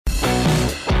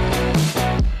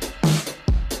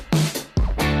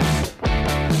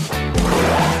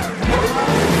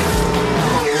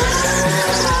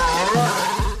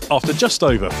After just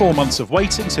over 4 months of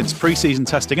waiting since pre-season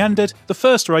testing ended, the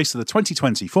first race of the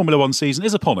 2020 Formula One season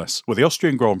is upon us, with the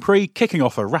Austrian Grand Prix kicking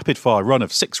off a rapid-fire run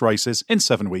of 6 races in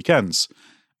 7 weekends.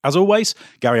 As always,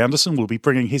 Gary Anderson will be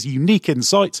bringing his unique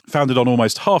insight, founded on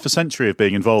almost half a century of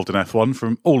being involved in F1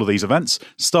 from all of these events,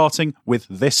 starting with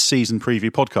this season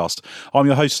preview podcast. I'm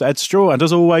your host, Ed Straw, and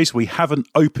as always, we have an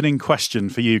opening question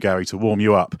for you, Gary, to warm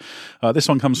you up. This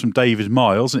one comes from David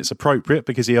Miles, and it's appropriate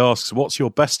because he asks, what's your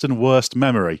best and worst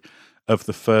memory of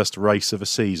the first race of a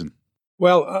season?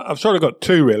 Well, I've sort of got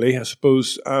two, really, I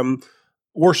suppose.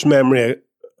 Worst memory,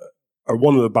 or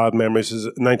one of the bad memories, is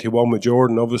 91 with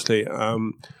Jordan, obviously.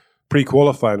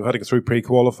 Pre-qualifying, we had to get through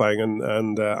pre-qualifying,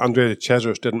 and Andrea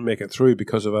Cesaris didn't make it through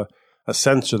because of a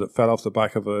sensor that fell off the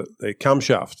back of a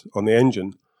camshaft on the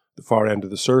engine, the far end of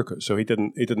the circuit. So he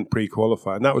didn't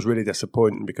pre-qualify, and that was really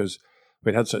disappointing because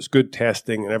we'd had such good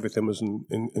testing and everything was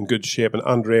in good shape, and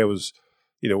Andrea was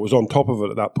on top of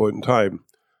it at that point in time.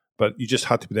 But you just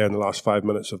had to be there in the last 5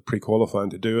 minutes of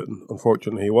pre-qualifying to do it, and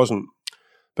unfortunately he wasn't.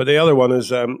 But the other one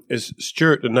is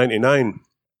Stewart in 99.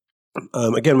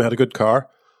 Again, we had a good car,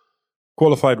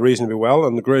 qualified reasonably well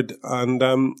on the grid,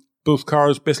 and both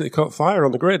cars basically caught fire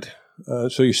on the grid.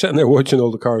 So you're sitting there watching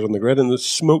all the cars on the grid, and the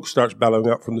smoke starts bellowing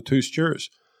up from the two stewards.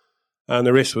 And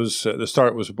the race was, the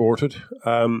start was aborted,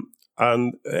 and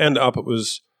it ended up it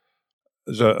was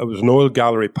an oil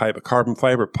gallery pipe, a carbon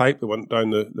fibre pipe that went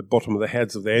down the bottom of the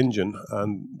heads of the engine,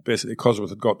 and basically Cosworth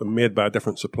had got them made by a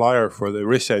different supplier for the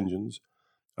race engines,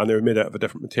 and they were made out of a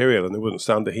different material, and they wouldn't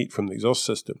stand the heat from the exhaust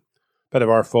system. Bit of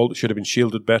our fault. It should have been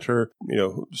shielded better.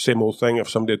 Same old thing. If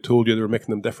somebody had told you they were making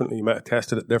them differently, you might have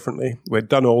tested it differently. We had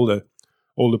done all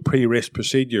the pre-race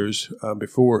procedures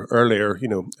before, earlier,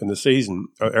 in the season,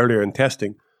 or earlier in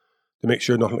testing, to make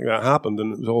sure nothing like that happened,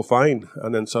 and it was all fine.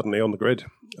 And then suddenly on the grid.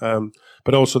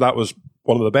 But also that was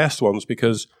one of the best ones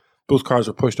because both cars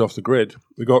were pushed off the grid.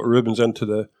 We got Rubens into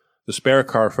the spare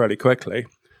car fairly quickly.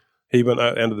 He went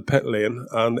out into the pit lane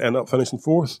and ended up finishing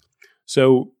fourth.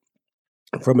 So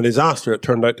from a disaster, it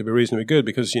turned out to be reasonably good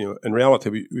because, in reality,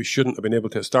 we shouldn't have been able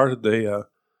to have started the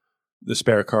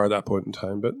spare car at that point in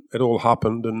time. But it all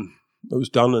happened and it was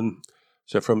done. And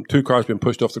so from two cars being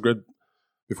pushed off the grid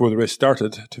before the race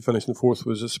started to finishing fourth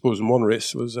was, I suppose, in one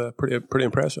race was pretty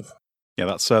impressive. Yeah,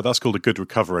 that's called a good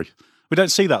recovery. We don't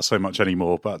see that so much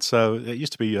anymore, but it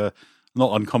used to be a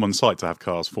not uncommon sight to have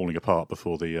cars falling apart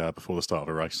before the start of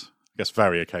a race. I guess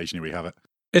very occasionally we have it.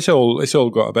 It's all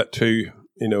got a bit too,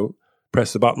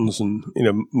 press the buttons and,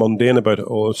 mundane about it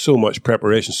all. So much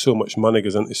preparation, so much money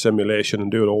goes into simulation and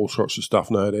doing all sorts of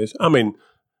stuff nowadays. I mean,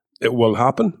 it will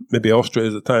happen. Maybe Austria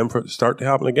is the time for it to start to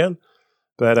happen again.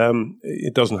 But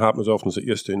it doesn't happen as often as it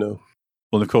used to, no.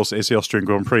 Well, of course, it's the Austrian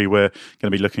Grand Prix we're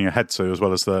going to be looking ahead to, as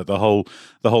well as the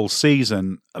whole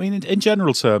season. I mean, in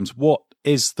general terms, what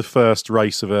is the first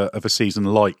race of a season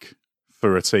like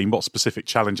for a team? What specific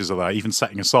challenges are there? Even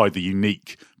setting aside the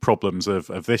unique problems of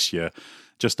this year,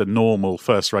 just a normal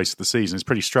first race of the season is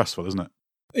pretty stressful, isn't it?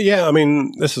 Yeah, I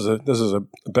mean, this is a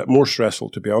bit more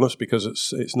stressful, to be honest, because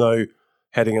it's now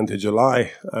heading into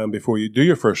July before you do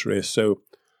your first race. So,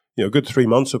 a good 3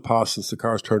 months have passed since the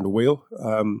car's turned the wheel.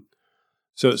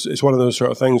 So it's one of those sort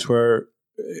of things where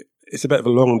it's a bit of a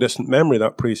long distant memory,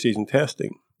 that pre-season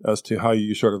testing, as to how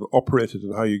you sort of operated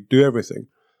and how you do everything.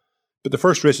 But the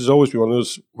first race has always been one of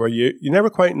those where you never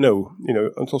quite know,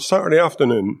 until Saturday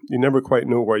afternoon, you never quite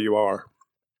know where you are.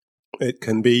 It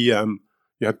can be, you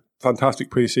had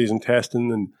fantastic pre-season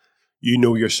testing and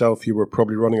yourself, you were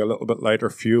probably running a little bit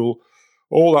lighter fuel.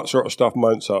 All that sort of stuff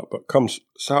mounts up. But comes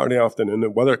Saturday afternoon,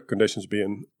 and weather conditions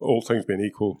all things being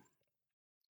equal,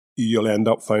 you'll end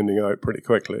up finding out pretty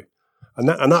quickly.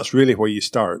 And that's really where you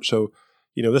start. So,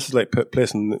 this is like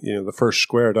placing, the first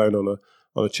square down on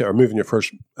a chair, or moving your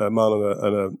first man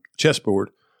on a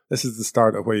chessboard. This is the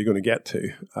start of where you're going to get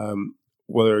to.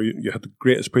 Whether you had the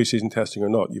greatest preseason testing or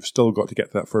not, you've still got to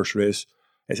get to that first race.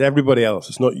 It's everybody else.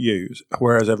 It's not you.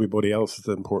 Whereas everybody else is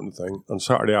the important thing. On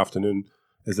Saturday afternoon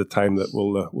is the time that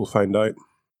we'll find out.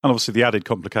 And obviously the added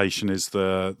complication is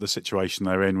the situation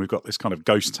they're in. We've got this kind of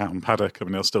ghost town paddock. I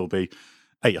mean, there'll still be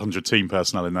 800 team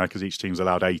personnel in there because each team's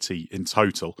allowed 80 in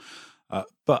total.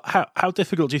 But how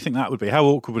difficult do you think that would be? How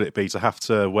awkward would it be to have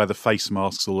to wear the face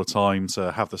masks all the time,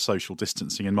 to have the social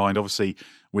distancing in mind? Obviously,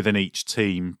 within each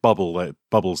team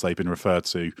bubbles they've been referred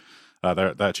to,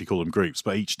 they actually call them groups,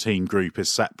 but each team group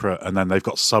is separate, and then they've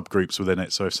got subgroups within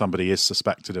it. So if somebody is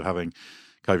suspected of having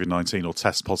COVID-19 or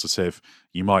test positive,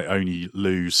 you might only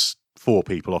lose 4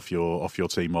 people off your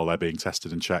team while they're being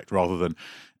tested and checked, rather than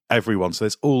everyone. So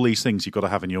there's all these things you've got to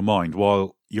have in your mind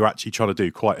while you're actually trying to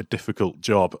do quite a difficult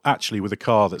job, actually with a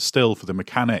car that still, for the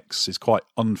mechanics, is quite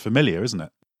unfamiliar, isn't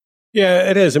it? Yeah,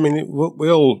 it is. I mean,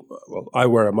 I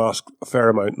wear a mask a fair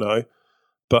amount now,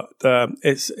 but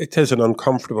it is an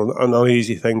uncomfortable and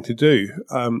uneasy thing to do.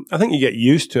 I think you get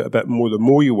used to it a bit more the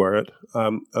more you wear it.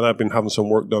 And I've been having some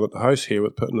work done at the house here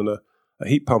with putting in a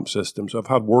heat pump system. So I've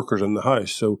had workers in the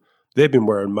house, so they've been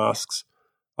wearing masks.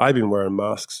 I've been wearing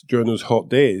masks during those hot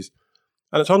days,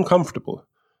 and it's uncomfortable.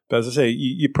 But as I say,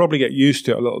 you probably get used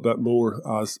to it a little bit more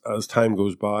as time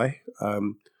goes by.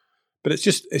 But it's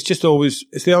just always,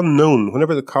 it's the unknown.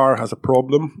 Whenever the car has a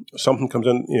problem, something comes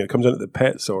in at the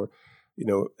pits, or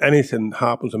anything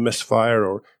happens, a misfire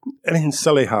or anything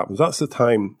silly happens. That's the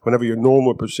time whenever your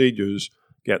normal procedures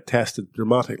get tested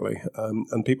dramatically,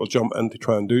 and people jump in to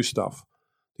try and do stuff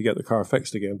to get the car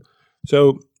fixed again.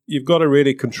 So you've got to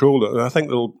really control it. And I think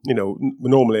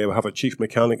normally we'll have a chief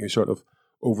mechanic who sort of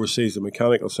oversees the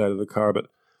mechanical side of the car, but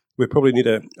we probably need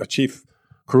a chief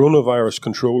coronavirus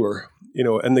controller,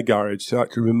 in the garage to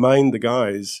actually remind the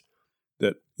guys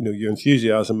that, your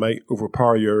enthusiasm might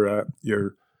overpower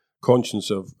your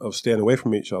conscience of staying away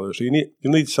from each other. So you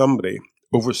need somebody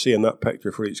overseeing that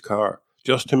picture for each car,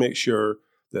 just to make sure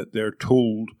that they're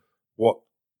told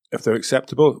if they're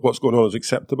acceptable, what's going on is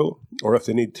acceptable, or if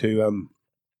they need to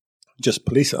just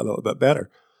police it a little bit better.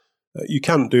 You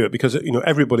can't do it because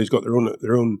everybody's got their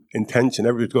own intention.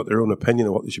 Everybody's got their own opinion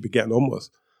of what they should be getting on with.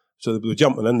 So they're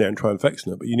jumping in there and trying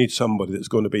fixing it. But you need somebody that's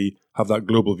going to have that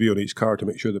global view on each car to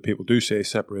make sure that people do stay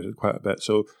separated quite a bit.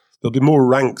 So there'll be more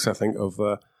ranks, I think, of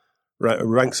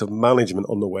ranks of management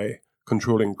on the way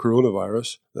controlling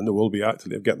coronavirus than there will be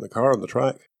actually of getting the car on the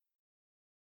track.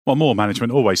 Well, more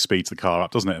management always speeds the car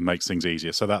up, doesn't it, and makes things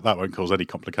easier. So that won't cause any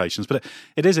complications. But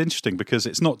it is interesting because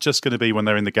it's not just going to be when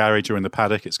they're in the garage or in the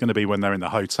paddock. It's going to be when they're in the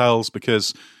hotels,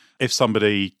 because if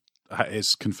somebody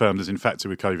is confirmed as infected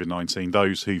with COVID-19,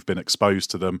 those who've been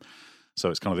exposed to them, so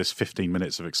it's kind of this 15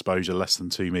 minutes of exposure, less than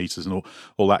 2 meters and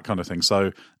all that kind of thing.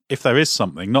 So if there is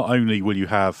something, not only will you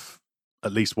have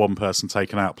at least one person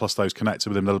taken out plus those connected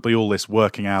with them, there'll be all this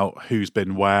working out who's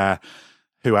been where,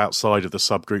 who outside of the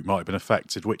subgroup might have been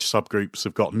affected, which subgroups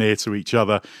have got near to each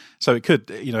other. So it could,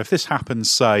 if this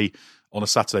happens, say, on a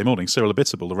Saturday morning, Cyril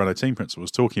Abitable, the Renault team principal,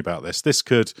 was talking about this.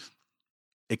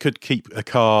 It could keep a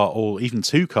car, or even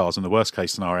two cars in the worst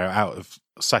case scenario, out of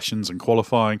sessions and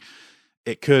qualifying.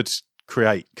 It could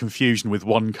create confusion with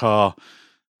one car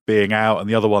being out and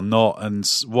the other one not. And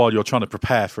while you're trying to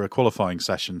prepare for a qualifying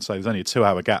session, so there's only a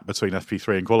 2-hour gap between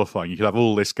FP3 and qualifying, you could have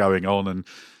all this going on and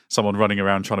someone running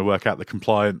around trying to work out the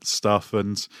compliance stuff.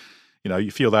 And,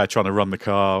 if you're there trying to run the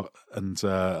car and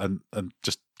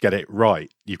just get it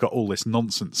right, you've got all this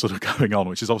nonsense sort of going on,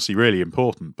 which is obviously really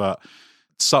important. But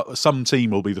some team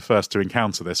will be the first to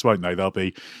encounter this, won't they? They'll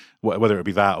be, whether it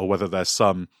be that or whether there's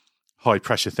some high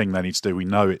pressure thing they need to do. We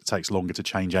know it takes longer to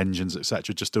change engines,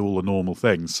 etc. Just do all the normal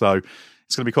things. So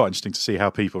it's going to be quite interesting to see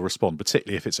how people respond,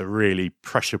 particularly if it's a really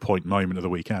pressure point moment of the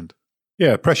weekend.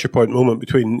 Yeah, pressure point moment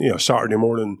between Saturday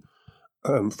morning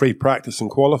free practice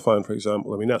and qualifying, for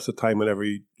example. I mean, that's the time whenever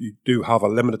you do have a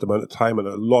limited amount of time and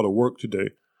a lot of work to do.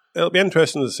 It'll be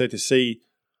interesting, as I say, to see,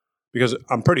 because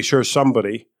I'm pretty sure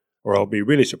somebody, or I'll be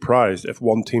really surprised if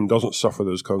one team doesn't suffer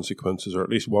those consequences, or at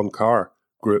least one car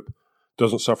group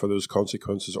doesn't suffer those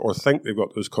consequences, or think they've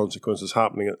got those consequences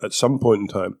happening at some point in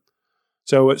time.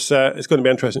 So it's going to be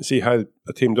interesting to see how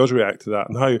a team does react to that,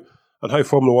 and how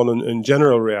Formula One in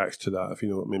general reacts to that, if you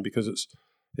know what I mean, because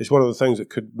it's one of the things that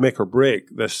could make or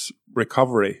break this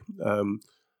recovery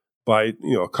by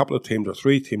a couple of teams or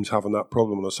three teams having that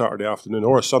problem on a Saturday afternoon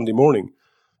or a Sunday morning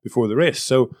before the race.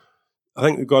 So I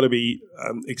think they've got to be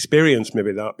experienced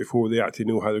maybe that before they actually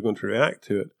know how they're going to react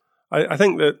to it. I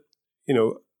think that,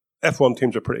 F1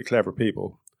 teams are pretty clever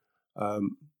people. I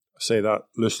say that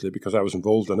loosely because I was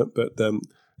involved in it, but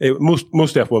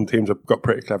most F1 teams have got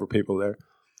pretty clever people there.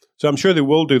 So I'm sure they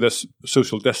will do this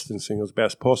social distancing as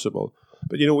best possible.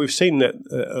 But, we've seen that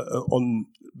on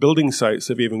building sites,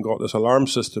 they've even got this alarm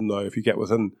system now. If you get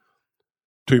within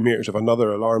 2 meters of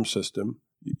another alarm system,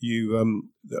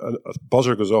 a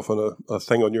buzzer goes off on a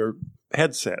thing on your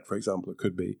headset, for example, it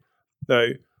could be. Now,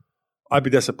 I'd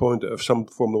be disappointed if some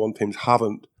Formula One teams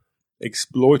haven't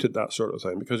exploited that sort of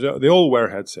thing, because they all wear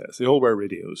headsets, they all wear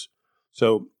radios.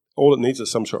 So all it needs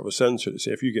is some sort of a sensor to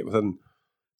say if you get within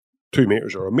 2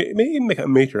 meters, or maybe make it a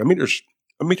meter. A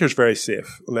meter's very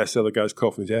safe unless the other guy's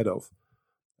coughing his head off.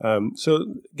 So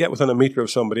get within a meter of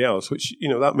somebody else, which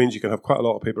that means you can have quite a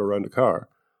lot of people around a car,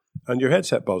 and your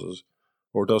headset buzzes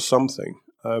or does something.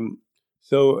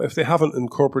 So if they haven't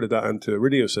incorporated that into a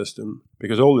radio system,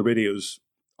 because all the radios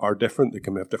are different, they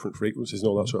can have different frequencies and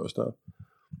all that sort of stuff,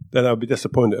 then I'd be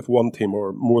disappointed if one team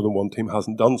or more than one team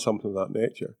hasn't done something of that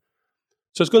nature.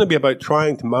 So it's going to be about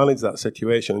trying to manage that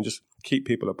situation and just keep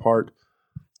people apart,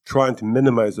 trying to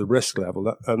minimize the risk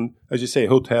level. And as you say,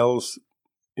 hotels,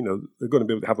 they're going to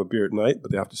be able to have a beer at night,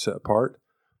 but they have to sit apart.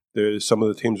 There's some of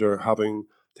the teams are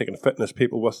taking fitness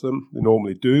people with them. They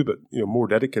normally do, but more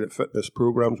dedicated fitness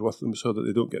programs with them so that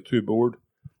they don't get too bored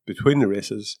between the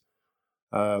races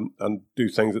and do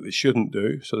things that they shouldn't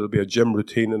do. So there'll be a gym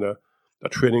routine and a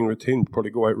training routine,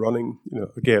 probably go out running,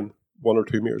 again, 1 or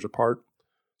 2 meters apart.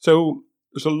 So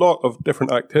there's a lot of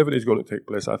different activities going to take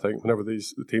place, I think, whenever the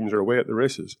teams are away at the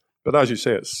races. But as you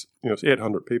say, it's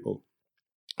 800 people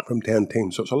from 10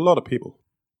 teams, so it's a lot of people.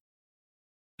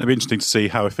 It'll be interesting to see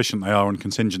how efficient they are on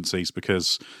contingencies,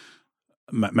 because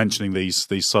mentioning these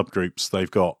subgroups,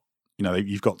 they've got,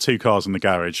 you've got 2 cars in the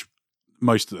garage.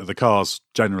 Most of the cars,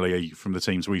 generally, from the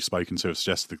teams we've spoken to, have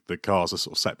suggested the cars are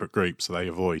sort of separate groups, so they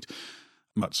avoid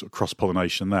much sort of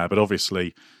cross-pollination there. But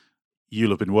obviously,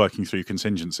 you'll have been working through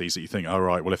contingencies that you think, all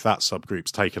right, well, if that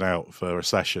subgroup's taken out for a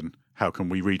session, how can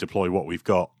we redeploy what we've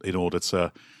got in order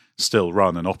to still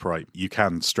run and operate? You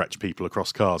can stretch people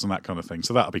across cars and that kind of thing.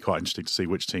 So that'll be quite interesting to see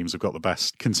which teams have got the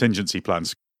best contingency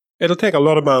plans. It'll take a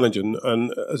lot of managing.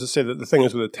 And as I say, the thing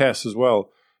is with the tests as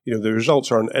well, the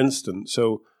results aren't instant.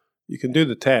 So you can do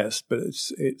the test, but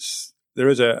there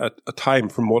is a time,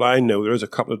 from what I know, there is a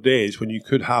couple of days when you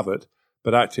could have it,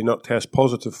 but actually not test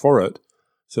positive for it.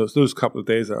 So it's those couple of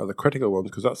days that are the critical ones,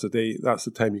 because that's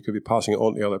the time you could be passing it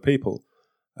on to other people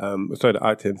without it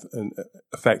actually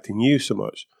affecting you so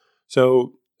much.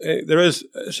 So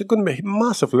it's going to be a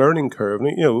massive learning curve.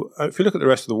 And, if you look at the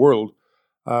rest of the world,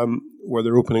 where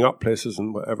they're opening up places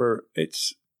and whatever,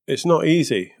 it's not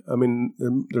easy. I mean,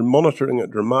 they're monitoring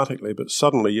it dramatically, but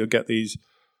suddenly you'll get these,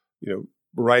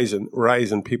 rise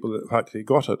in people that have actually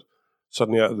got it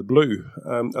suddenly out of the blue.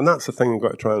 And that's the thing you've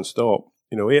got to try and stop.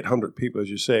 800 people, as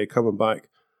you say, coming back,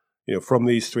 from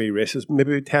these 3 races.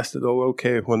 Maybe we tested all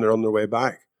okay when they're on their way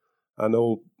back and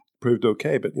all proved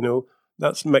okay. But,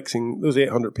 that's mixing. Those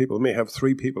 800 people may have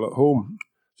 3 people at home.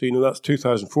 So, that's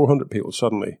 2,400 people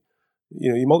suddenly.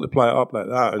 You multiply it up like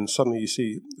that and suddenly you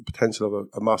see the potential of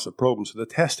a massive problem. So the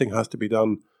testing has to be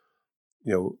done,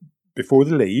 before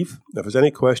they leave. If there's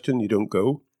any question, you don't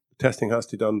go. The testing has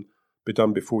to be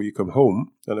done before you come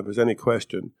home. And if there's any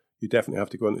question, you definitely have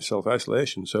to go into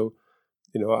self-isolation. So,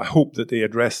 I hope that they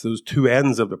address those 2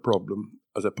 ends of the problem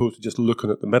as opposed to just looking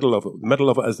at the middle of it. The middle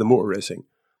of it is the motor racing.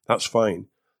 That's fine.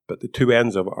 But the 2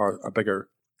 ends of it are a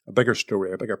bigger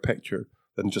story, a bigger picture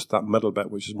than just that middle bit,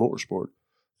 which is motorsport.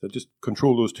 So just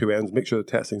control those 2 ends, make sure the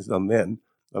testing's done then,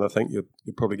 and I think you'll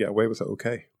probably get away with it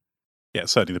okay. Yeah,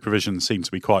 certainly the provisions seem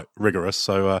to be quite rigorous.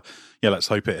 So, let's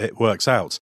hope it works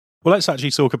out. Well, let's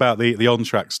actually talk about the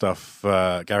on-track stuff,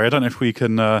 Gary. I don't know if we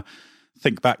can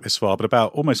think back this far, but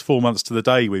about almost 4 months to the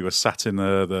day, we were sat in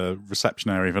the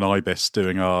reception area of an IBIS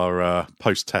doing our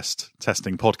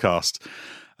post-testing podcast.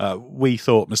 We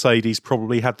thought Mercedes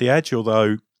probably had the edge,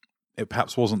 although it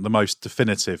perhaps wasn't the most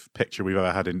definitive picture we've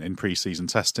ever had in pre-season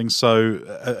testing. So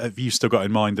have you still got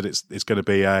in mind that it's going to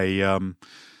be a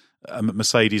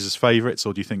Mercedes' favourites,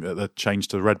 or do you think that the change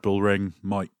to the Red Bull ring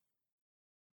might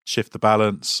shift the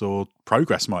balance, or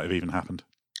progress might have even happened?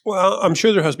 Well, I'm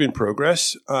sure there has been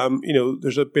progress.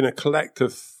 There's been a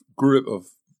collective group of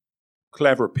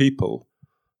clever people,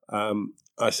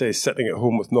 I say, sitting at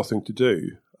home with nothing to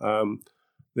do.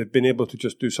 They've been able to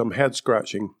just do some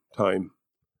head-scratching time,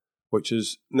 which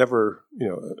is never,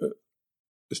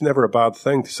 it's never a bad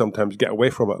thing to sometimes get away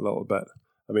from it a little bit.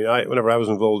 I mean, whenever I was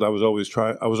involved, I was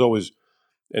always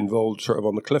involved sort of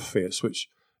on the cliff face, which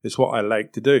is what I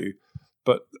like to do.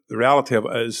 But the reality of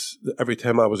it is that every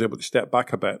time I was able to step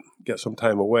back a bit, get some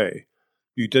time away,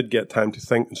 you did get time to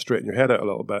think and straighten your head out a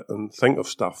little bit and think of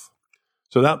stuff.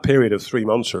 So that period of 3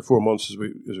 months or 4 months, as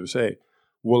we say,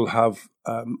 will have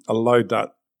allowed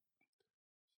that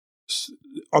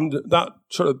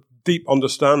sort of deep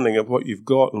understanding of what you've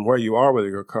got and where you are with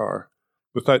your car,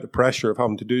 without the pressure of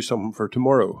having to do something for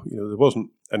tomorrow. There wasn't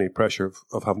any pressure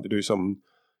of having to do something,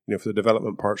 for the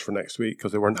development parts for next week,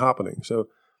 because they weren't happening. So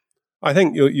I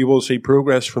think you will see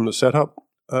progress from the setup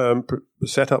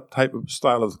type of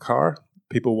style of the car.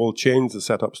 People will change the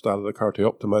setup style of the car to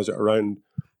optimize it around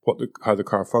how the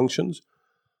car functions.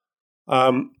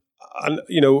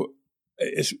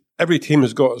 Every team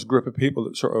has got its group of people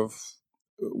that sort of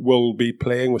will be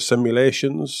playing with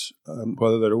simulations,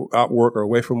 whether they're at work or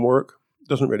away from work.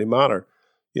 Doesn't really matter.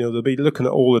 They'll be looking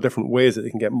at all the different ways that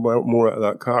they can get more out of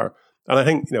that car. And I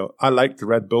think, I liked the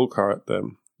Red Bull car at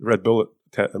the Red Bull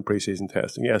in pre-season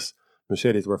testing. Yes,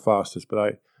 Mercedes were fastest, but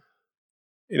I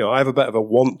have a bit of a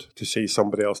want to see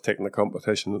somebody else taking the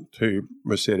competition to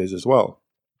Mercedes as well.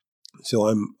 So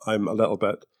I'm a little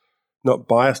bit not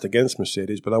biased against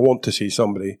Mercedes, but I want to see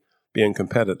somebody being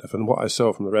competitive. And what I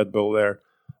saw from the Red Bull there,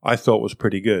 I thought was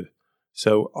pretty good.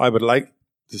 So I would like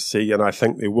to see, and I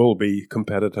think they will be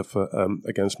competitive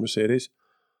against Mercedes.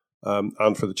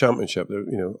 And for the championship,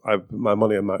 I put my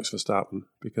money on Max Verstappen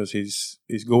because he's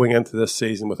going into this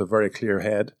season with a very clear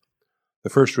head. The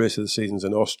first race of the season's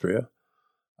in Austria.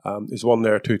 He's won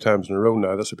there 2 times in a row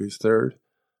now. This will be his third.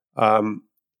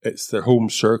 It's their home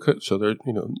circuit, so they're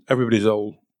everybody's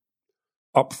all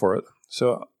up for it.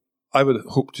 So I would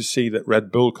hope to see that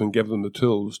Red Bull can give them the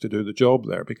tools to do the job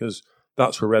there, because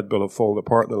that's where Red Bull have fallen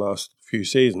apart in the last few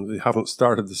seasons. They haven't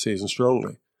started the season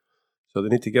strongly. So they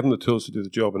need to give him the tools to do the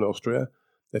job in Austria.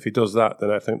 If he does that, then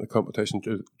I think the competition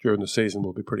during the season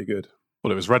will be pretty good.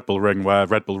 Well, it was Red Bull Ring where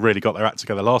Red Bull really got their act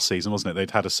together last season, wasn't it?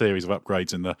 They'd had a series of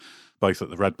upgrades in both at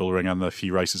the Red Bull Ring and the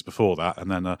few races before that,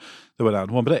 and then they went out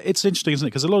and won. But it's interesting, isn't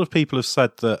it? Because a lot of people have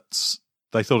said that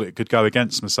they thought it could go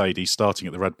against Mercedes starting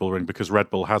at the Red Bull Ring because Red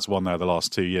Bull has won there the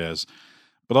last 2 years.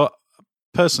 But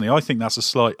personally, I think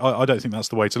that's I don't think that's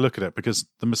the way to look at it, because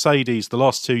the Mercedes, the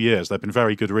last 2 years, there have been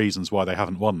very good reasons why they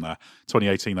haven't won there.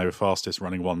 2018, they were fastest,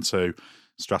 running 1-2.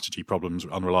 Strategy problems,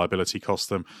 unreliability cost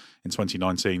them. In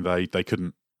 2019, they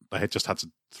couldn't. They had just had to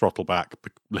throttle back,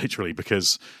 literally,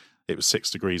 because it was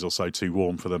 6 degrees or so too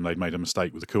warm for them. They'd made a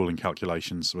mistake with the cooling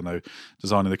calculations when they were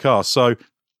designing the car. So,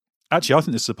 actually, I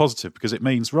think this is a positive, because it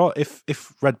means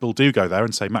if Red Bull do go there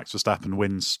and say Max Verstappen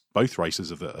wins both races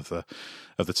of the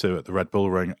 2 at the Red Bull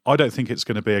Ring, I don't think it's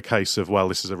going to be a case of, well,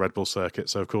 this is a Red Bull circuit,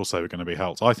 so of course they were going to be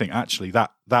helped. I think actually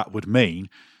that would mean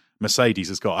Mercedes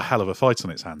has got a hell of a fight on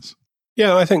its hands.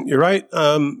 Yeah, I think you're right.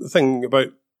 The thing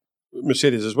about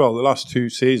Mercedes as well, the last 2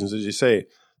 seasons, as you say,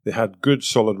 they had good,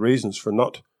 solid reasons for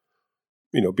not,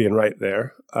 being right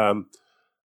there.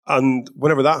 And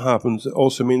whenever that happens, it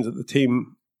also means that the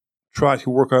team try to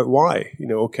work out why.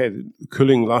 Okay, the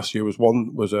cooling last year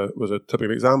was a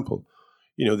typical example.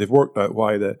 They've worked out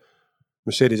why the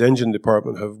Mercedes engine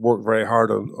department have worked very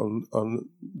hard on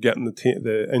getting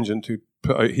the engine to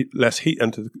put out less heat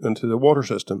into the water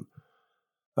system.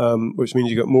 Which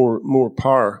means you got more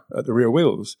power at the rear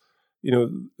wheels.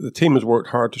 The team has worked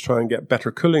hard to try and get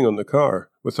better cooling on the car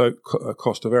without a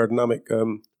cost of aerodynamic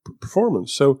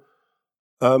performance. So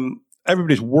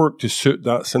everybody's worked to suit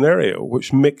that scenario,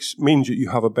 which means that you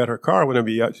have a better car whenever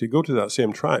you actually go to that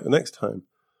same track the next time.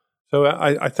 So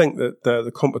I think that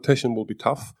the competition will be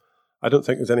tough. I don't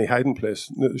think there's any hiding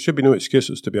place. There should be no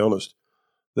excuses, to be honest.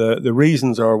 The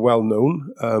reasons are well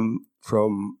known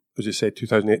from, as you say,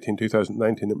 2018,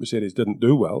 2019, that Mercedes didn't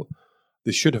do well.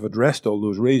 They should have addressed all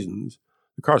those reasons.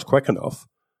 The car's quick enough.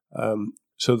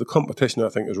 So the competition, I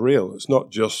think, is real. It's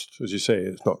not just, as you say,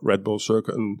 it's not Red Bull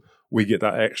circuit and we get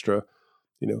that extra,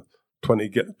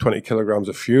 20 kilograms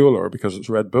of fuel, or because it's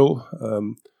Red Bull.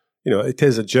 It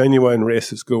is a genuine race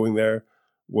that's going there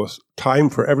with time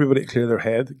for everybody to clear their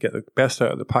head, get the best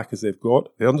out of the package they've got.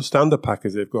 They understand the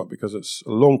package they've got because it's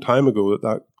a long time ago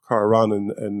that car ran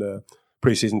in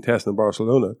pre-season testing in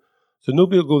Barcelona. So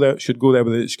nobody should go there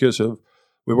with the excuse of,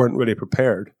 we weren't really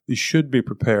prepared. They should be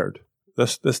prepared.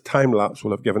 This time lapse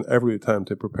will have given everybody time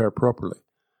to prepare properly.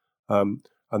 And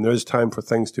there is time for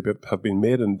things to have been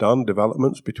made and done,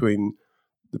 developments between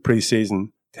the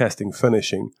pre-season testing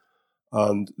finishing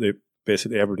and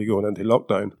basically everybody going into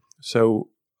lockdown. So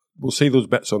we'll see those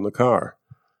bits on the car.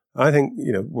 I think,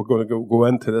 we're going to go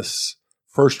into this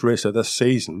first race of this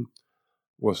season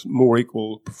with more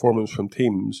equal performance from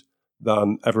teams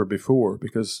than ever before,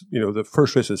 because, the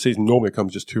first race of the season normally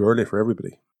comes just too early for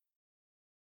everybody.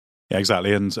 Yeah,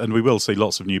 exactly. And we will see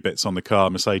lots of new bits on the car.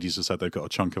 Mercedes has said they've got a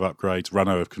chunk of upgrades.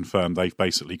 Renault have confirmed they've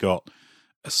basically got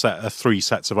a 3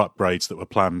 sets of upgrades that were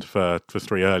planned for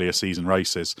 3 earlier season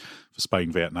races, for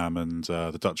Spain, Vietnam and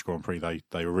the Dutch Grand Prix.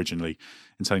 They were originally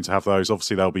intending to have those.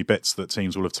 Obviously, there'll be bits that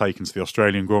teams will have taken to the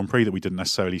Australian Grand Prix that we didn't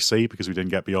necessarily see because we didn't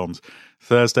get beyond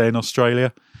Thursday in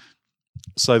Australia.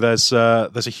 So there's a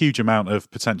huge amount of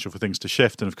potential for things to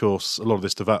shift, and of course a lot of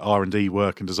this R&D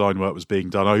work and design work was being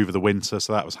done over the winter,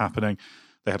 so that was happening.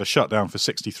 They had a shutdown for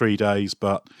 63 days,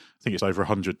 but I think it's over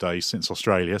 100 days since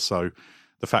Australia, so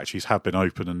the factories have been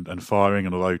open and firing,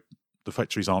 and although the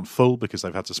factories aren't full because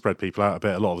they've had to spread people out a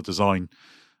bit, a lot of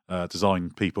the design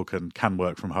people can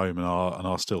work from home and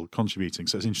are still contributing,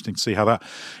 so it's interesting to see how that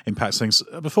impacts things.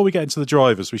 Before we get into the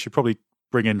drivers, we should probably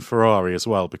bring in Ferrari as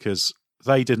well, because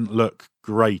they didn't look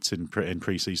great in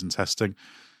pre-season testing.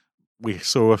 We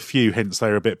saw a few hints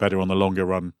they were a bit better on the longer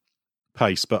run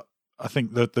pace, but I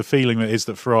think that the feeling is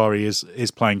that Ferrari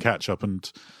is playing catch up,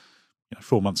 and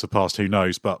 4 months have passed, who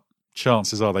knows, but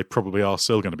chances are they probably are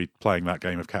still going to be playing that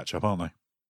game of catch up, aren't they?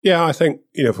 Yeah, I think,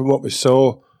 from what we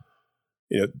saw,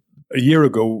 a year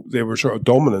ago, they were sort of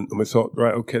dominant, and we thought,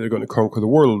 right, okay, they're going to conquer the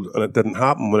world, and it didn't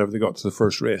happen whenever they got to the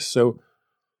first race. So,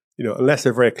 unless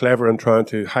they're very clever in trying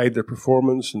to hide their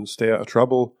performance and stay out of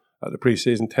trouble at the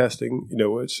pre-season testing,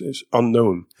 it's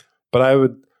unknown. But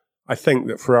I think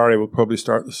that Ferrari will probably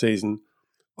start the season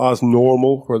as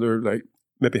normal, where they're like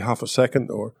maybe half a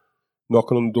second or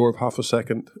knocking on the door of half a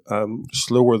second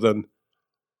slower than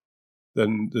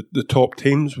the top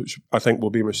teams, which I think will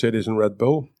be Mercedes and Red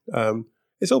Bull.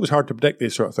 It's always hard to predict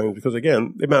these sort of things because,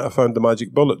 again, they might have found the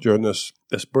magic bullet during this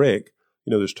break.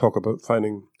 There's talk about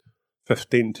finding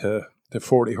 15 to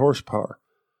 40 horsepower.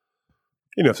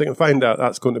 If they can find that,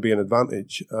 that's going to be an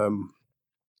advantage.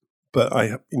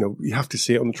 But you have to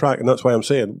see it on the track, and that's why I'm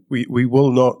saying we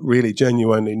will not really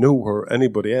genuinely know where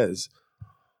anybody is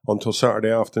until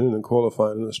Saturday afternoon in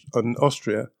qualifying in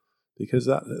Austria, because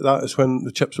that is when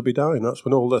the chips will be down. That's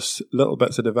when all this little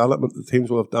bits of development the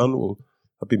teams will have done will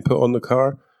have been put on the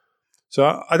car.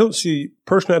 So I don't see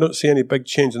any big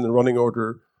change in the running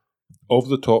order of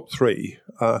the top three.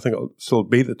 I think it'll still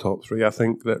be the top three. I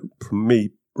think that, for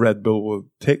me, Red Bull will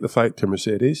take the fight to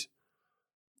Mercedes.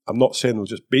 I'm not saying they'll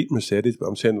just beat Mercedes, but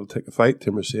I'm saying they'll take a fight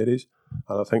to Mercedes.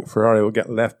 And I think Ferrari will get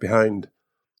left behind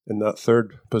in that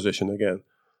third position again.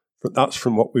 But that's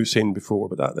from what we've seen before.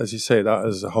 But that, as you say, that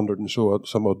is 100 and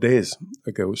some odd days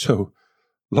ago. So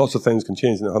lots of things can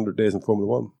change in 100 days in Formula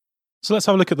One. So let's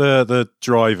have a look at the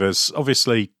drivers.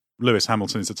 Obviously, Lewis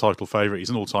Hamilton is the title favourite.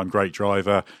 He's an all-time great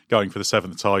driver, going for the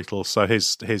 7th title. So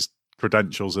his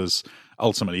credentials as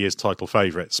ultimately his title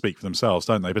favourite speak for themselves,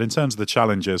 don't they? But in terms of the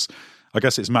challengers, I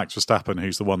guess it's Max Verstappen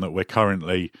who's the one that we're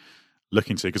currently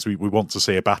looking to, because we want to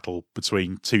see a battle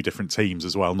between two different teams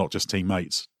as well, not just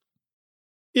teammates.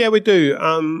 Yeah, we do.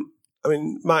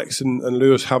 Max and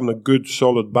Lewis having a good,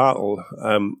 solid battle,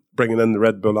 bringing in the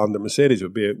Red Bull and the Mercedes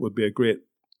would be a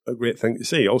great thing to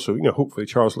see. Also, hopefully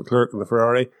Charles Leclerc and the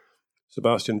Ferrari,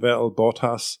 Sebastian Vettel,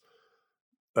 Bottas,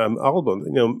 Albon.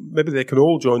 Maybe they can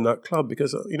all join that club,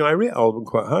 because I rate Albon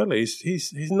quite highly.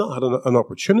 He's not had an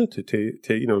opportunity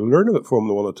to learn about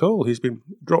Formula One at all. He's been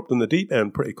dropped in the deep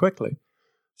end pretty quickly,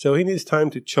 so he needs time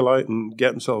to chill out and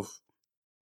get himself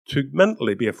to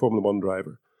mentally be a Formula One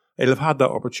driver. He'll have had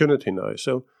that opportunity now,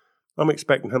 so I'm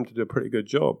expecting him to do a pretty good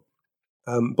job.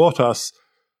 Bottas,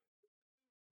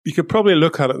 you could probably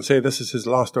look at it and say this is his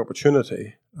last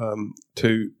opportunity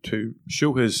to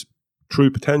show his true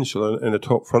potential in a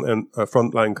top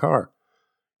frontline car.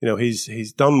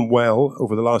 He's done well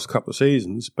over the last couple of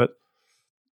seasons, but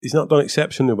he's not done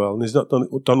exceptionally well, and he's not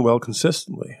done well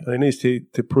consistently. And he needs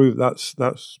to prove that's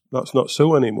not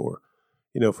so anymore.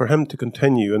 For him to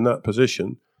continue in that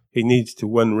position, he needs to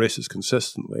win races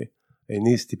consistently. He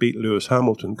needs to beat Lewis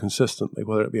Hamilton consistently,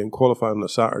 whether it be in qualifying on a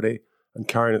Saturday and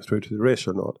carrying it through to the race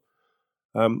or not.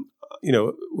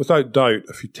 Without doubt,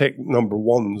 if you take number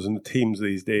ones in the teams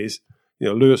these days,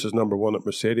 Lewis is number one at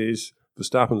Mercedes,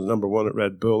 Verstappen's number one at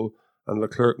Red Bull, and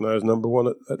Leclerc now is number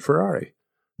one at Ferrari.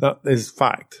 That is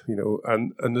fact,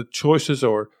 and the choices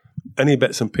or any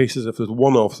bits and pieces, if there's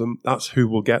one of them, that's who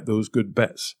will get those good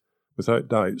bits, without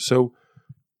doubt. So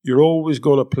you're always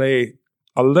going to play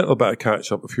a little bit of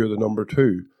catch-up if you're the number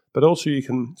two, but also you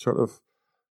can sort of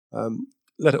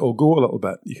let it all go a little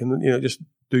bit. You can, just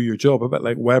do your job, a bit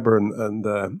like Webber and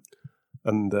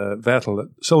Vettel at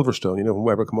Silverstone. When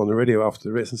Webber came on the radio after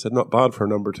the race and said, "Not bad for a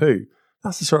number two."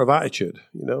 That's the sort of attitude.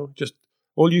 Just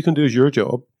all you can do is your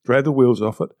job, drive the wheels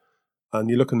off it, and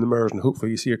you look in the mirrors and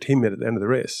hopefully you see your teammate at the end of the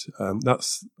race.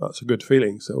 That's a good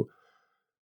feeling. So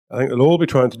I think they'll all be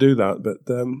trying to do that, but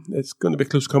it's going to be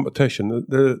close competition.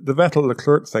 The Vettel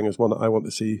Leclerc thing is one that I want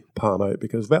to see pan out,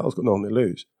 because Vettel's got nothing to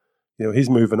lose. He's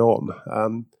moving on.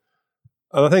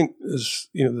 And I think there's,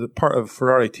 the part of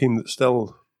Ferrari team that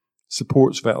still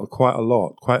supports Vettel quite a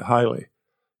lot, quite highly.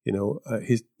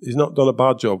 He's not done a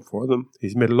bad job for them.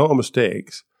 He's made a lot of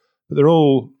mistakes, but they're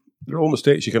all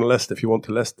mistakes you can list if you want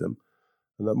to list them.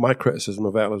 And that my criticism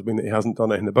of Vettel has been that he hasn't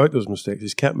done anything about those mistakes.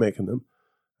 He's kept making them.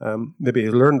 Maybe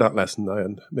he's learned that lesson now,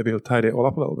 and maybe he'll tidy it all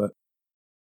up a little bit.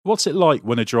 What's it like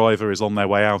when a driver is on their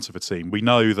way out of a team? We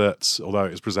know that, although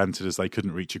it was presented as they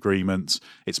couldn't reach agreement,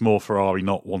 it's more Ferrari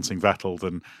not wanting Vettel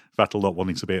than Vettel not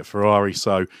wanting to be at Ferrari.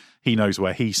 So he knows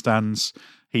where he stands.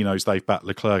 He knows they've backed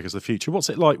Leclerc as the future. What's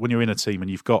it like when you're in a team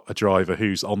and you've got a driver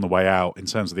who's on the way out, in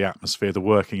terms of the atmosphere, the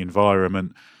working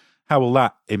environment? How will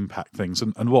that impact things?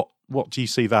 And what do you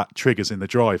see that triggers in the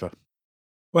driver?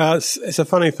 Well, it's a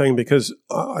funny thing, because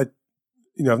I've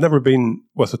never been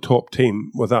with a top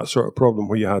team with that sort of problem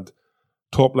where you had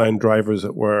top line drivers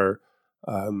that were,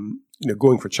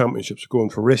 going for championships, going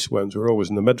for race wins, who were always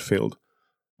in the midfield,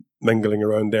 mingling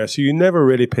around there. So you never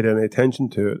really paid any attention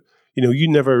to it. You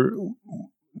never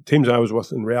teams I was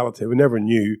with in reality, we never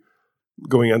knew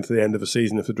going into the end of a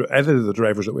season if either of the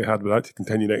drivers that we had would actually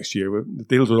continue next year. The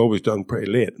deals are always done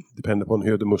pretty late, depending upon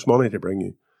who had the most money to bring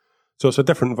you. So it's a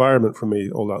different environment for me,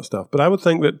 all that stuff. But I would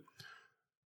think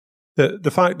that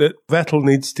the fact that Vettel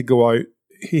needs to go out,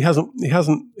 he hasn't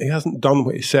done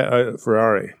what he set out at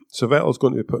Ferrari. So Vettel's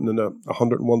going to be putting in a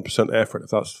 101% effort, if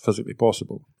that's physically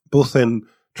possible, both in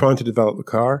trying to develop the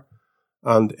car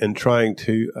and in trying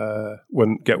to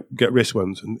get race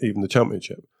wins and even the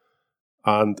championship.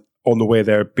 And on the way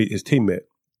there, beat his teammate.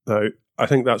 Now, I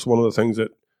think that's one of the things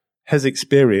that his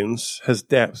experience, his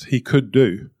depth, he could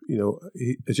do.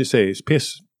 As you say, his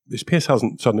pace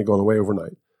hasn't suddenly gone away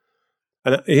overnight.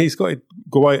 And he's got to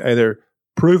go out either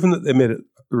proving that they made the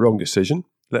wrong decision,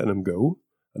 letting him go,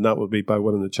 and that would be by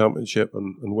winning the championship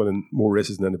and winning more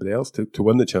races than anybody else to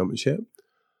win the championship,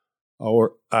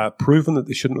 or proving that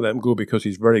they shouldn't let him go because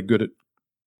he's very good at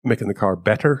making the car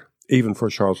better, even for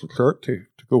Charles Leclerc to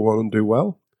go on and do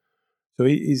well. So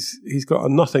he's got a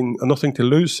nothing to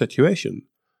lose situation.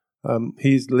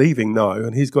 He's leaving now,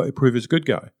 and he's got to prove he's a good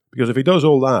guy. Because if he does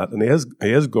all that, and he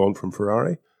has gone from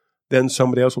Ferrari, then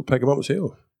somebody else will pick him up and say,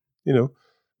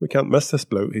 we can't miss this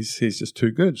bloke. He's just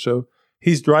too good. So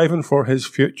he's driving for his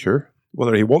future.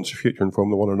 Whether he wants a future in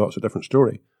Formula One or not is a different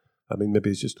story. I mean, maybe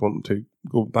he's just wanting to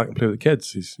go back and play with the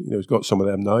kids. He's got some of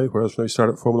them now, whereas when he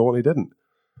started Formula One, he didn't.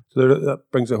 So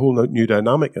that brings a whole new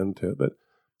dynamic into it. But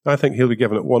I think he'll be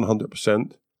giving it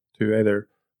 100% to either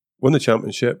win the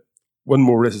championship, win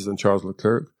more races than Charles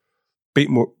Leclerc, beat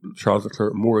Charles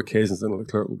Leclerc on more occasions than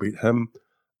Leclerc will beat him,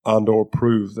 and or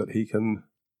prove that he can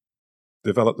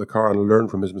develop the car and learn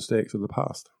from his mistakes of the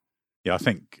past. Yeah, I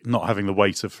think not having the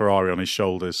weight of Ferrari on his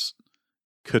shoulders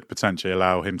could potentially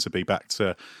allow him to be back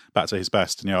to his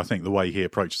best. And I think the way he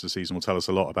approaches the season will tell us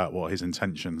a lot about what his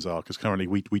intentions are, because currently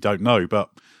we don't know. But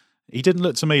he didn't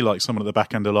look to me like someone at the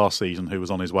back end of last season who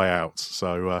was on his way out.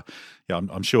 So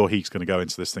I'm sure he's going to go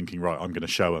into this thinking, right, I'm going to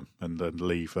show him and then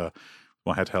leave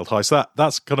my head held high. So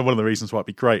that's kind of one of the reasons why it'd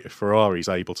be great if Ferrari's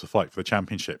able to fight for the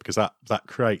championship, because that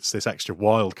creates this extra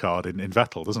wild card in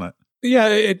Vettel, doesn't it? Yeah,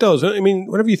 it does. I mean,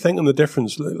 whenever you think on the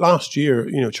difference, last year,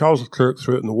 Charles Leclerc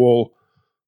threw it in the wall.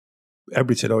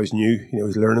 Everybody said, he's new.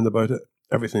 He's learning about it.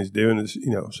 Everything he's doing is,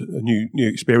 a new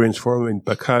experience for him. I mean,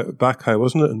 Baku,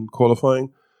 wasn't it, in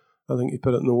qualifying? I think he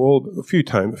put it in the wall a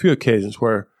few occasions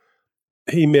where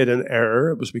he made an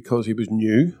error. It was because he was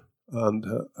new and,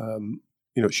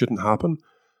 it shouldn't happen.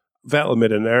 Vettel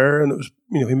made an error and it was,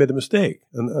 he made a mistake.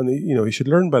 And he should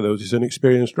learn by those. He's an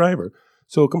experienced driver.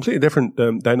 So a completely different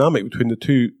dynamic between the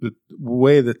two, the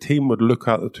way the team would look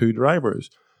at the two drivers.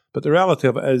 But the reality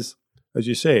of it is, as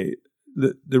you say,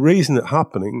 the reason it's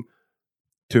happening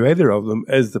to either of them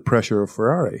is the pressure of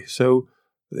Ferrari. So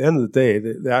at the end of the day,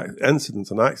 the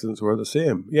incidents and accidents were the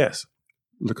same. Yes,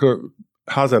 Leclerc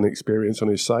has an experience on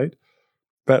his side.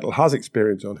 Vettel has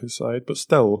experience on his side, but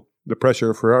still, the pressure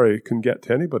of Ferrari can get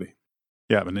to anybody.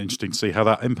 Yeah, and interesting to see how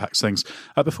that impacts things.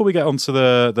 Before we get on to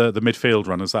the midfield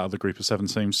runners out of the group of 7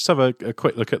 teams, just have a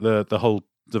quick look at the whole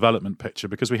development picture,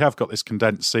 because we have got this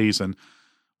condensed season.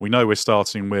 We know we're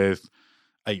starting with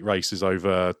 8 races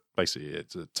over, basically,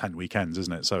 it's 10 weekends,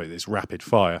 isn't it? So it's rapid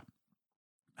fire.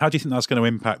 How do you think that's going to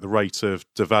impact the rate of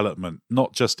development,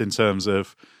 not just in terms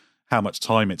of how much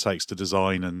time it takes to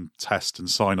design and test and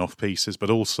sign off pieces, but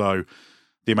also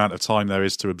the amount of time there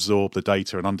is to absorb the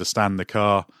data and understand the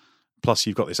car? Plus,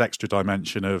 you've got this extra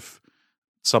dimension of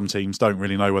some teams don't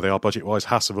really know where they are budget-wise.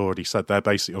 Haas have already said they're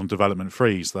basically on development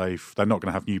freeze. They're not going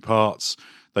to have new parts.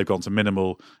 They've gone to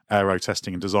minimal aero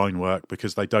testing and design work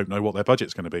because they don't know what their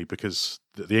budget's going to be, because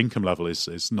the income level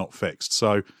is not fixed.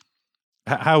 So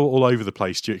how all over the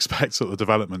place do you expect sort of the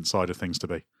development side of things to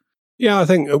be? Yeah, I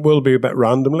think it will be a bit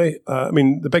randomly.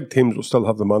 The big teams will still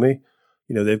have the money.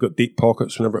 They've got deep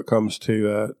pockets whenever it comes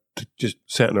to just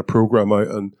setting a program out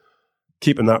and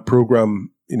keeping that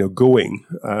program, going.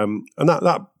 And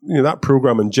that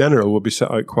program in general will be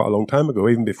set out quite a long time ago,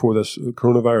 even before this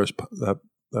coronavirus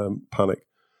panic.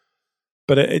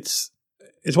 But it's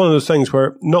one of those things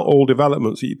where not all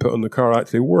developments that you put on the car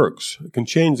actually works. It can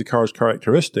change the car's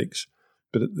characteristics,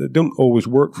 but they don't always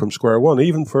work from square one.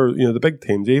 Even for the big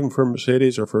teams, even for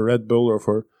Mercedes or for Red Bull or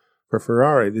for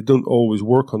Ferrari, they don't always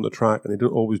work on the track and they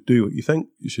don't always do what you think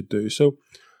you should do. So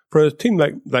for a team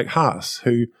like Haas,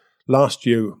 who last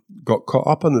year got caught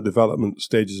up in the development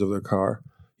stages of their car,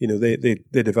 they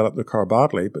developed their car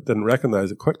badly but didn't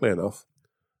recognize it quickly enough.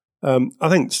 I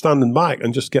think standing back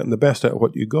and just getting the best out of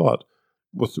what you got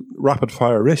with rapid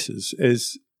fire races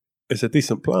is a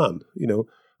decent plan.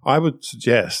 I would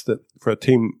suggest that for a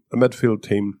midfield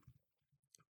team,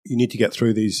 you need to get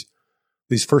through these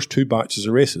these first two batches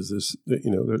of races,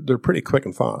 they're pretty quick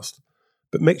and fast.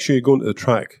 But make sure you go into the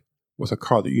track with a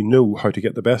car that you know how to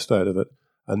get the best out of it,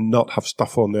 and not have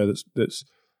stuff on there that's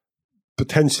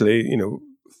potentially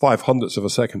 0.05 of a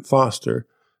second faster,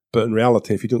 but in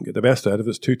reality, if you don't get the best out of it,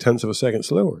 it's 0.2 of a second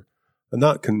slower, and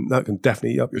that can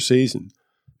definitely eat up your season,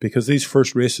 because these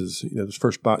first races, this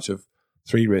first batch of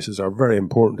 3 races are very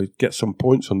important to get some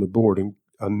points on the board and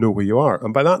know where you are.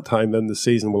 And by that time, then the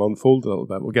season will unfold a little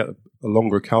bit. We'll get a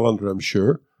longer calendar, I'm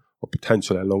sure, or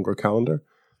potentially a longer calendar.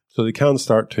 So they can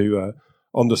start to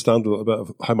understand a little bit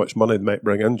of how much money they might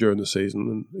bring in during the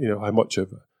season, and how much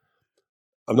of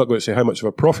I'm not going to say how much of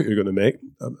a profit you're going to make.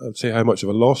 I'd say how much of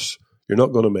a loss you're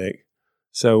not going to make.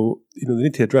 So they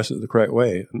need to address it the correct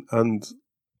way. And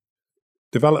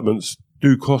developments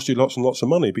do cost you lots and lots of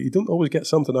money, but you don't always get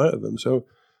something out of them. So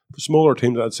for smaller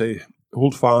teams, I'd say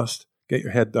hold fast, get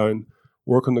your head down,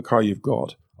 work on the car you've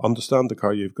got, understand the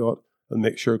car you've got, and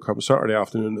make sure come Saturday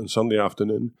afternoon and Sunday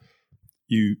afternoon,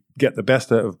 you get the best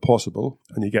out of possible,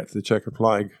 and you get to the checkered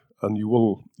flag, and you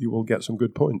will get some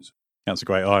good points. That's a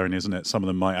great irony, isn't it? Some of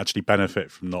them might actually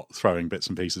benefit from not throwing bits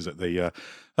and pieces at the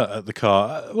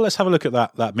car. Well, let's have a look at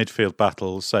that midfield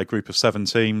battle. Say a group of 7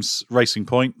 teams. Racing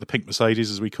Point, the Pink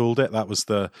Mercedes, as we called it. That was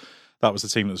the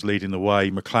team that was leading the way.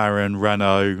 McLaren,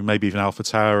 Renault, maybe even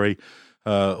AlphaTauri,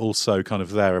 also kind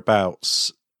of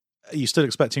thereabouts. Are you still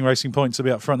expecting Racing Point to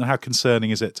be up front? And how concerning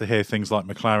is it to hear things like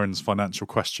McLaren's financial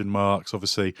question marks?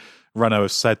 Obviously, Renault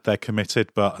have said they're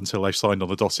committed, but until they've signed on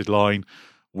the dotted line,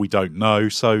 we don't know.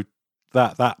 So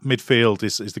that midfield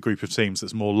is the group of teams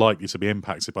that's more likely to be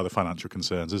impacted by the financial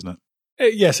concerns, isn't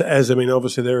it? Yes, it is. I mean,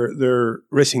 obviously, they're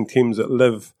racing teams that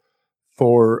live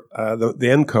for the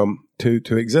income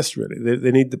to exist, really.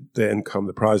 They need the income,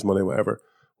 the prize money, whatever.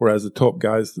 Whereas the top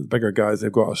guys, the bigger guys,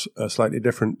 they've got a slightly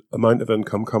different amount of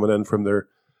income coming in from their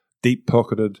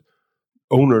deep-pocketed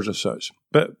owners as such.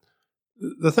 But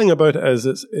the thing about it is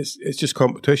it's just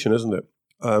competition, isn't it?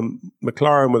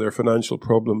 McLaren, with their financial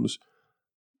problems,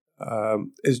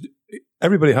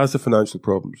 everybody has the financial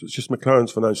problems. It's just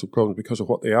McLaren's financial problems because of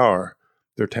what they are,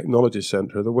 their technology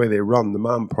centre, the way they run, the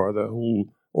manpower, the whole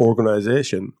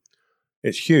organisation.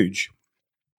 It's huge.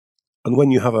 And when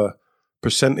you have a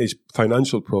percentage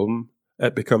financial problem,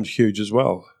 it becomes huge as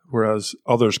well, whereas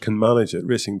others can manage it.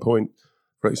 Racing Point,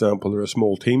 for example, they're a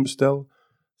small team still,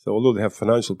 so although they have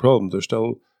financial problems, they're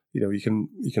still, you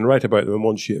can write about them on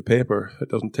one sheet of paper. It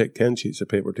doesn't take 10 sheets of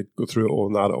paper to go through it all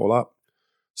and add it all up.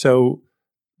 So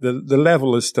the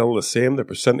level is still the same. The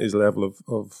percentage level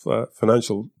of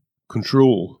financial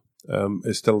control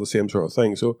is still the same sort of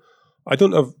thing. So I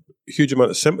don't have a huge amount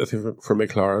of sympathy for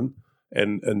McLaren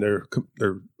and their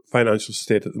financial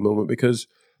state at the moment, because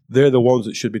they're the ones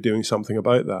that should be doing something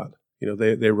about that.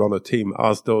 They run a team,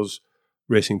 as does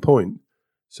Racing Point.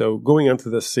 So going into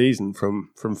this season from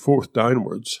 4th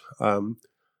downwards,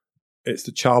 it's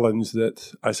the challenge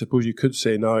that I suppose you could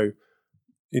say now,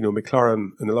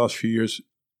 McLaren in the last few years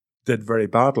did very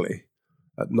badly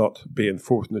at not being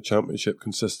 4th in the championship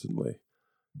consistently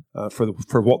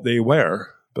for what they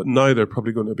were. But now they're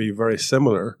probably going to be very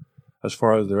similar as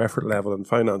far as their effort level and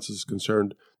finances is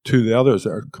concerned to the others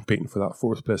that are competing for that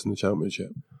 4th place in the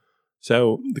championship.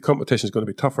 So the competition is going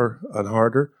to be tougher and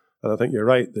harder. And I think you're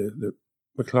right. The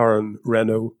McLaren,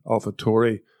 Renault,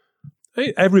 AlphaTauri,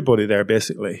 everybody there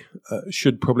basically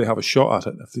should probably have a shot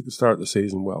at it if they can start the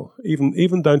season well.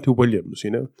 Even down to Williams,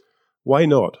 Why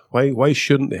not? Why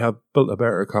shouldn't they have built a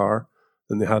better car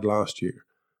than they had last year?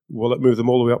 Will it move them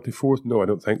all the way up to 4th? No, I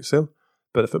don't think so.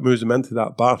 But if it moves them into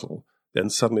that battle, then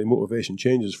suddenly motivation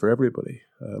changes for everybody.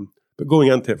 But going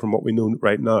into it from what we know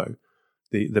right now,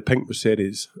 the Pink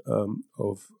Mercedes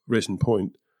of Racing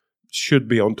Point should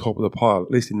be on top of the pile,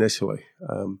 at least initially,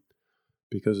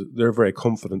 because they're very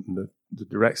confident in the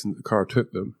direction that the car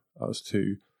took them as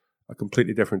to a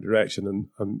completely different direction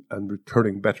and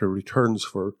returning better returns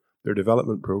for their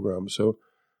development program. So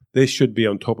they should be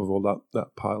on top of all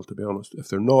that pile, to be honest. If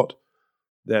they're not,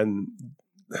 then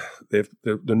they're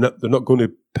not going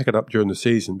to pick it up during the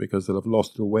season, because they'll have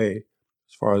lost their way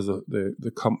as far as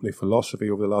the company philosophy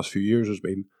over the last few years has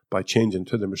been, by changing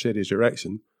to the Mercedes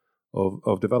direction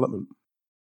of development.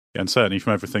 Yeah, and certainly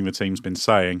from everything the team's been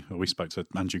saying, we spoke to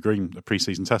Andrew Green at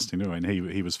pre-season testing, didn't we?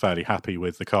 And he was fairly happy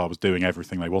with the car was doing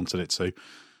everything they wanted it to.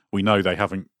 We know they're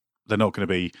not going to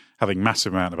be having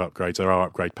massive amount of upgrades. There are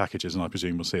upgrade packages, and I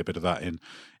presume we'll see a bit of that in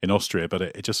Austria, but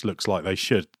it just looks like they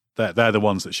should. They're the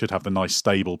ones that should have the nice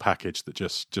stable package that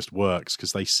just works,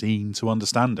 because they seem to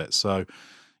understand it. So,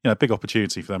 big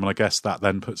opportunity for them, and I guess that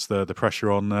then puts the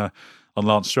pressure on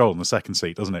Lance Stroll in the second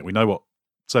seat, doesn't it? We know what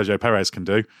Sergio Perez can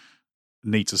do.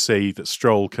 need to see that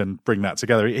Stroll can bring that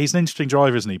together. He's an interesting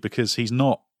driver, isn't he? Because he's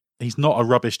not a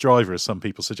rubbish driver, as some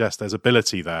people suggest. There's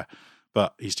ability there,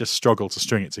 but he's just struggled to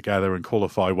string it together and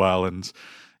qualify well. And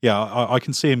yeah, I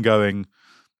can see him going.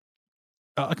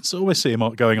 I can always see him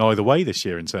going either way this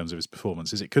year in terms of his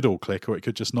performances. It could all click, or it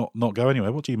could just not go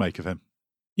anywhere. What do you make of him?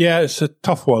 Yeah, it's a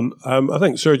tough one. I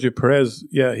think Sergio Perez,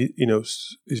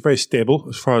 he's very stable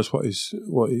as far as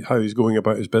how he's going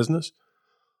about his business.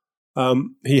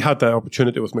 He had that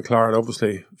opportunity with McLaren,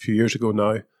 obviously, a few years ago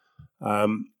now,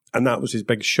 and that was his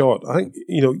big shot. I think,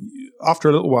 after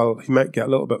a little while, he might get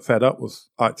a little bit fed up with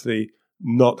actually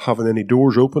not having any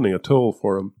doors opening at all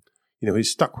for him.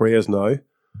 He's stuck where he is now.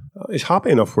 He's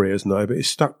happy enough where he is now, but he's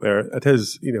stuck there. It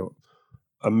is,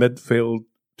 a midfield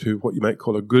to what you might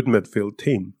call a good midfield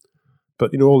team.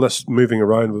 But, all this moving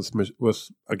around with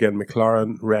again,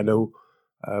 McLaren, Renault,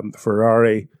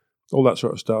 Ferrari, all that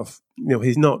sort of stuff,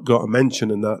 he's not got a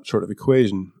mention in that sort of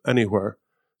equation anywhere.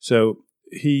 So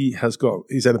he's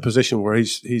in a position where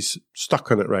he's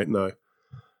stuck on it right now.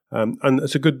 And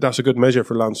that's a good measure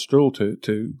for Lance Stroll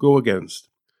to go against,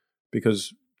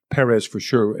 because Perez for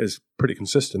sure is pretty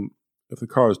consistent. If the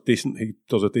car is decent, he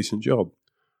does a decent job.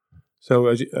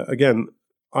 So again,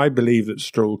 I believe that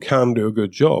Stroll can do a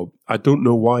good job. I don't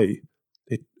know why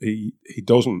he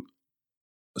doesn't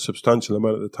a substantial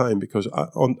amount of the time, because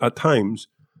at times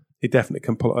he definitely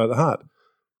can pull it out of the hat,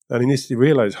 and he needs to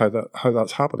realise how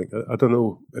that's happening. I don't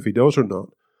know if he does or not,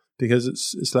 because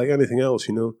it's like anything else,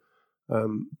 I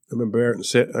remember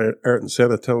Ayrton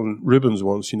Senna telling Rubens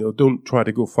once, don't try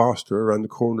to go faster around the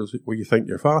corners where you think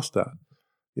you're fast at.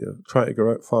 Try to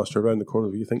go out faster around the corners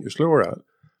where you think you're slower at.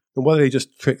 And whether he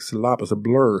just treats the lap as a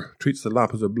blur,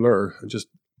 and just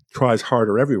tries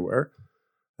harder everywhere,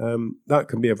 that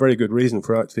can be a very good reason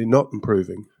for actually not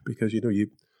improving, because you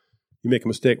make a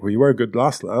mistake where you were good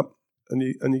last lap, and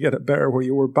you get it better where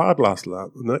you were bad last lap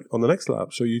on the next lap.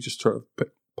 So you just sort of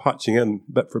patching in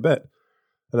bit for bit.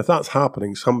 And if that's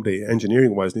happening, somebody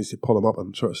engineering-wise needs to pull them up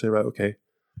and sort of say, right, okay,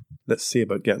 let's see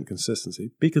about getting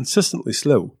consistency. Be consistently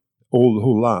slow the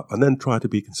whole lap, and then try to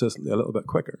be consistently a little bit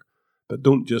quicker. But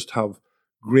don't just have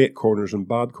great corners and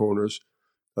bad corners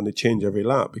and they change every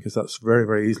lap, because that's very,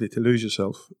 very easily to lose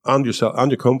yourself and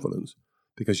your confidence,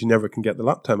 because you never can get the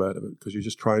lap time out of it, because you're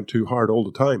just trying too hard all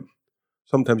the time.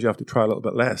 Sometimes you have to try a little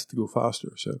bit less to go faster.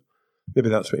 So maybe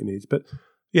that's what he needs. But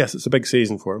yes, it's a big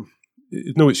season for him.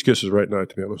 No excuses right now,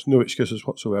 to be honest. No excuses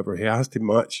whatsoever. He has to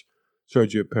match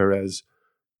Sergio Perez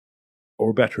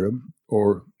or better him,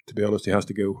 or, to be honest, he has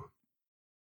to go.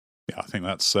 Yeah, I think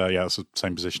that's the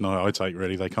same position I take,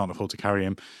 really. They can't afford to carry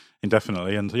him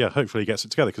indefinitely, and hopefully he gets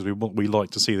it together, because we like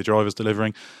to see the drivers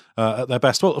delivering at their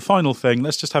best. Well, the final thing,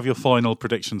 let's just have your final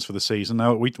predictions for the season.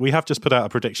 Now, we have just put out a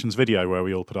predictions video where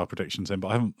we all put our predictions in, but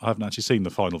I haven't actually seen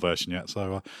the final version yet,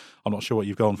 so I'm not sure what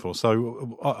you've gone for.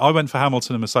 So I went for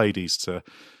Hamilton and Mercedes to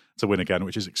win again,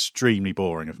 which is extremely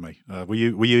boring of me. Were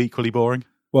you equally boring?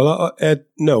 Well, Ed,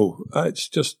 no. It's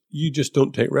just you just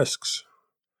don't take risks.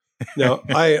 Now,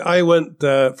 I went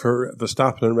for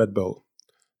Verstappen and Red Bull,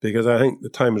 because I think the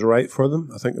time is right for them.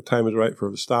 I think the time is right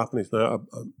for Verstappen. He's now,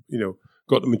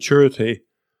 got the maturity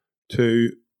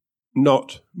to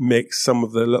not make some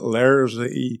of the little errors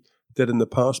that he did in the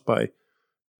past by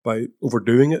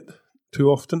overdoing it too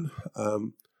often.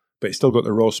 But he's still got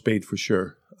the raw speed for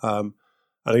sure. And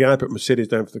again, I put Mercedes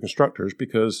down for the constructors,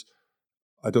 because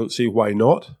I don't see why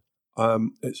not.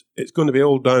 It's going to be a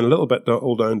little bit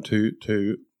down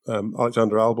to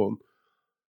Alexander Albon,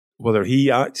 whether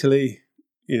he actually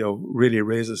really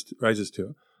rises to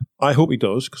it. I hope he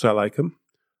does, because I like him.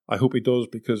 I hope he does,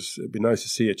 because it'd be nice to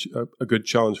see a good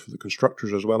challenge for the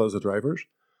constructors as well as the drivers.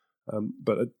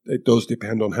 But it does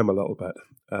depend on him a little bit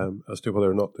as to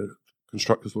whether or not the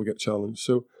constructors will get challenged.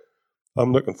 So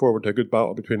I'm looking forward to a good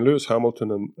battle between Lewis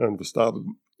Hamilton and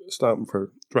Verstappen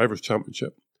for Drivers'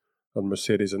 Championship, and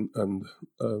Mercedes and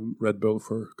Red Bull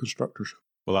for constructors.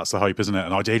 Well, that's the hope, isn't it?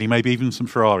 And ideally, maybe even some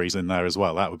Ferraris in there as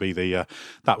well. That would be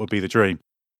the dream.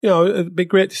 It'd be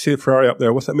great to see a Ferrari up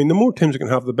there with it. I mean, the more teams you can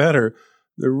have, the better.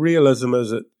 The realism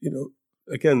is that,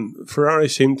 again, Ferrari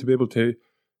seem to be able to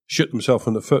shoot themselves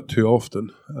in the foot too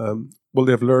often. Well,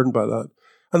 they've learned by that.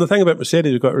 And the thing about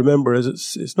Mercedes you've got to remember is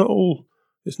it's not all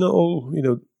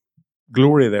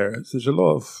glory there. There's a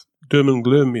lot of doom and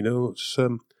gloom.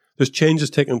 There's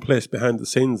changes taking place behind the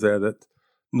scenes there that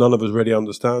none of us really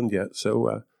understand yet.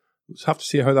 So let's have to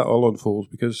see how that all unfolds,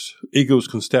 because egos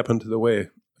can step into the way a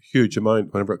huge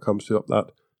amount whenever it comes to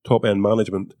that top end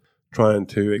management trying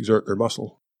to exert their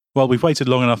muscle. Well, we've waited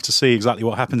long enough to see exactly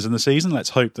what happens in the season.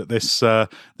 Let's hope that this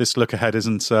look ahead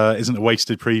isn't a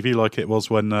wasted preview like it was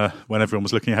when everyone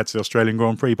was looking ahead to the Australian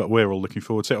Grand Prix. But we're all looking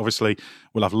forward to it. Obviously,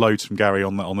 we'll have loads from Gary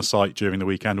on the site during the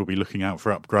weekend. We'll be looking out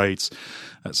for upgrades,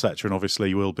 etc. And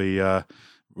obviously, we'll be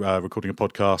recording a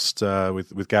podcast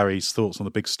with Gary's thoughts on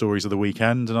the big stories of the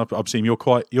weekend. And I've seen you're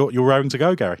raring to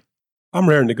go, Gary. I'm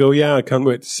raring to go. Yeah, I can't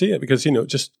wait to see it because,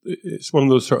 it's one of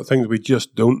those sort of things we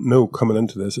just don't know coming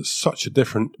into this. It's such a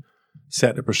different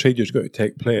set of procedures going to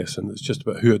take place, and it's just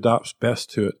about who adapts best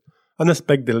to it. And this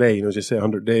big delay, as you say,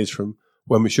 100 days from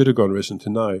when we should have gone racing to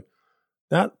now,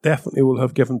 that definitely will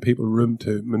have given people room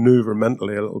to manoeuvre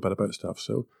mentally a little bit about stuff.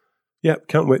 So, yeah,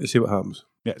 can't wait to see what happens.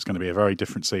 Yeah, it's going to be a very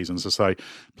different season, as I say,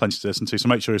 plenty to listen to. So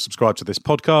make sure you subscribe to this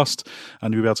podcast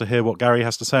and you'll be able to hear what Gary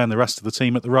has to say and the rest of the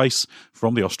team at the race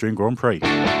from the Austrian Grand Prix.